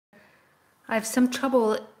I have some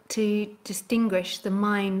trouble to distinguish the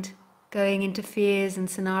mind going into fears and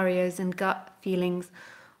scenarios and gut feelings,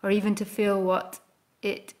 or even to feel what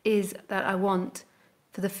it is that I want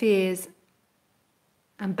for the fears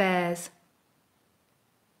and bears.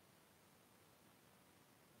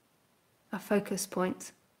 Are focus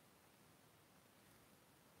points.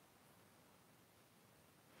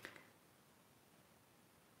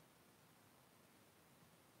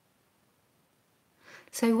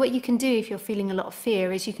 So what you can do if you're feeling a lot of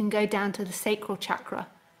fear is you can go down to the sacral chakra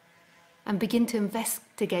and begin to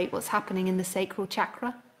investigate what's happening in the sacral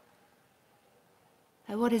chakra.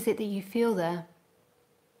 Now, what is it that you feel there?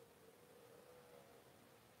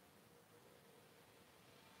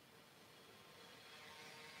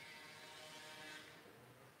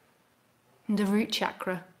 And the root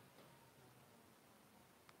chakra.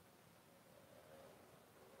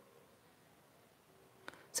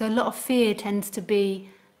 So a lot of fear tends to be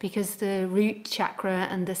because the root chakra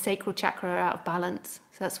and the sacral chakra are out of balance.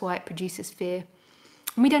 So that's why it produces fear.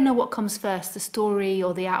 And we don't know what comes first, the story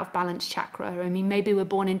or the out of balance chakra. I mean, maybe we're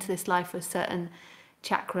born into this life with certain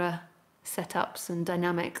chakra setups and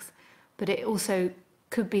dynamics, but it also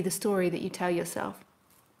could be the story that you tell yourself.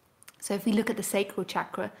 So if we look at the sacral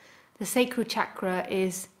chakra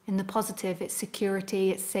is, in the positive, it's security,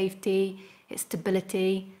 it's safety, it's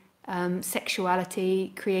stability,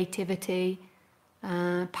 sexuality, creativity,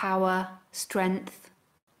 power, strength.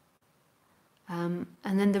 And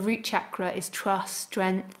then the root chakra is trust,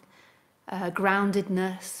 strength,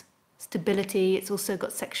 groundedness, stability. It's also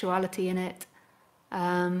got sexuality in it.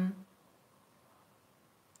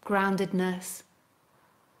 Groundedness.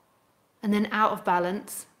 And then out of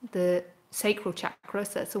balance, the sacral chakra,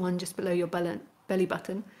 so that's the one just below your belly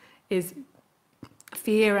button, is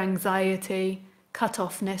fear, anxiety,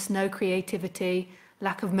 cut-offness, no creativity,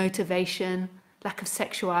 lack of motivation, lack of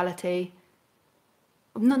sexuality.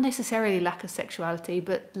 Not necessarily lack of sexuality,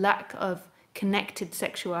 but lack of connected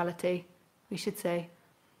sexuality, we should say.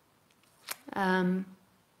 And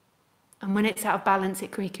when it's out of balance,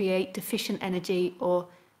 it can create deficient energy or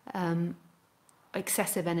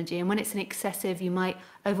excessive energy. And when it's an excessive, you might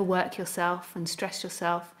overwork yourself and stress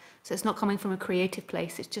yourself. So it's not coming from a creative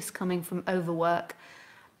place, it's just coming from overwork.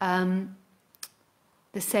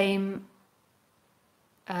 The same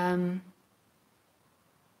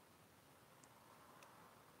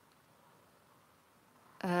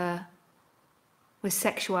with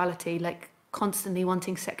sexuality, like constantly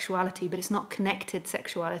wanting sexuality, but it's not connected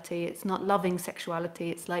sexuality, it's not loving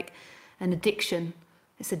sexuality, it's like an addiction,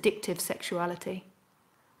 it's addictive sexuality.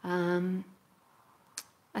 And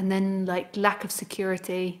then like lack of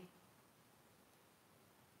security,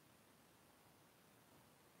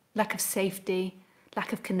 lack of safety,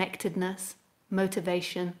 lack of connectedness,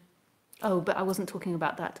 motivation. Oh, but I wasn't talking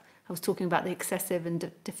about that. I was talking about the excessive and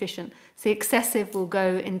deficient. So the excessive will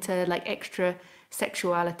go into like extra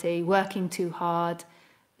sexuality, working too hard,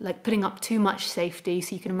 like putting up too much safety.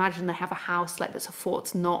 So you can imagine they have a house like that's a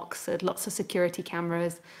Fort Knox, so lots of security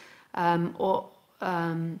cameras, or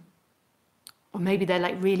maybe they're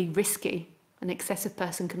like really risky. An excessive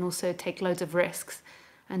person can also take loads of risks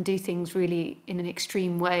and do things really in an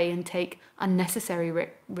extreme way and take unnecessary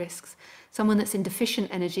risks. Someone that's in deficient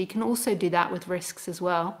energy can also do that with risks as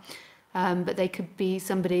well. But they could be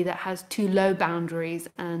somebody that has too low boundaries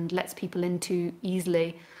and lets people in too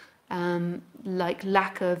easily, like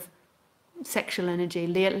lack of sexual energy,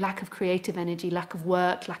 lack of creative energy, lack of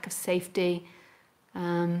work, lack of safety.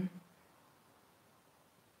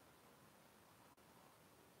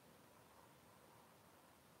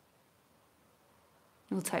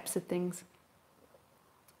 All types of things.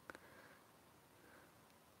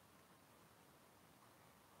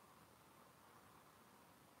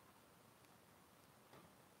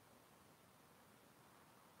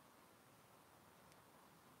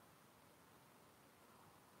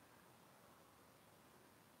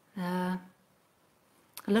 A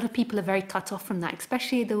lot of people are very cut off from that,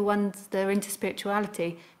 especially the ones that are into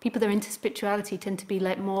spirituality. People that are into spirituality tend to be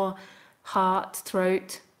like more heart,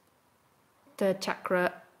 throat, third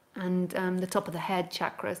chakra, and the top of the head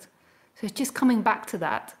chakras. So it's just coming back to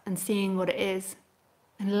that and seeing what it is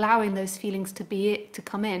and allowing those feelings to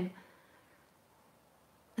come in.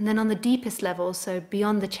 And then on the deepest level, so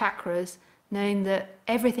beyond the chakras, knowing that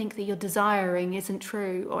everything that you're desiring isn't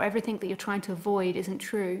true, or everything that you're trying to avoid isn't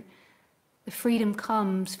true. The freedom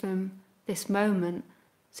comes from this moment.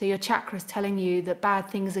 So your chakra is telling you that bad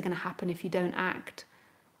things are going to happen if you don't act.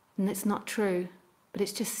 And it's not true. But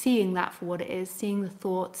it's just seeing that for what it is, seeing the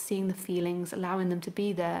thoughts, seeing the feelings, allowing them to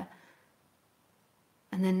be there.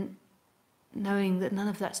 And then knowing that none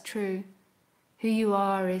of that's true. Who you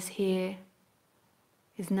are is here.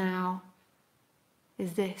 is now,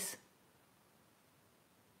 is this.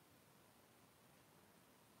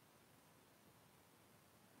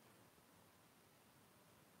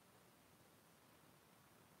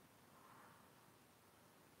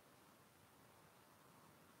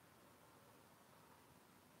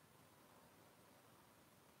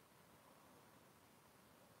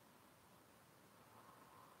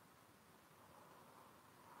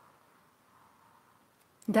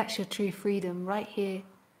 That's your true freedom, right here.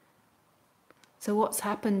 So what's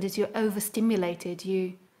happened is you're overstimulated.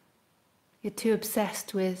 You're too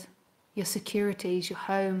obsessed with your securities, your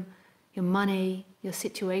home, your money, your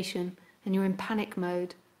situation, and you're in panic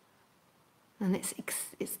mode. And it's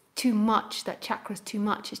too much, that chakra's too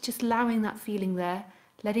much. It's just allowing that feeling there,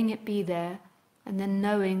 letting it be there, and then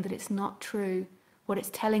knowing that it's not true. What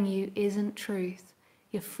it's telling you isn't truth.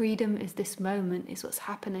 Your freedom is this moment, is what's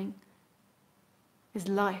happening. Is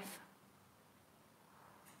life.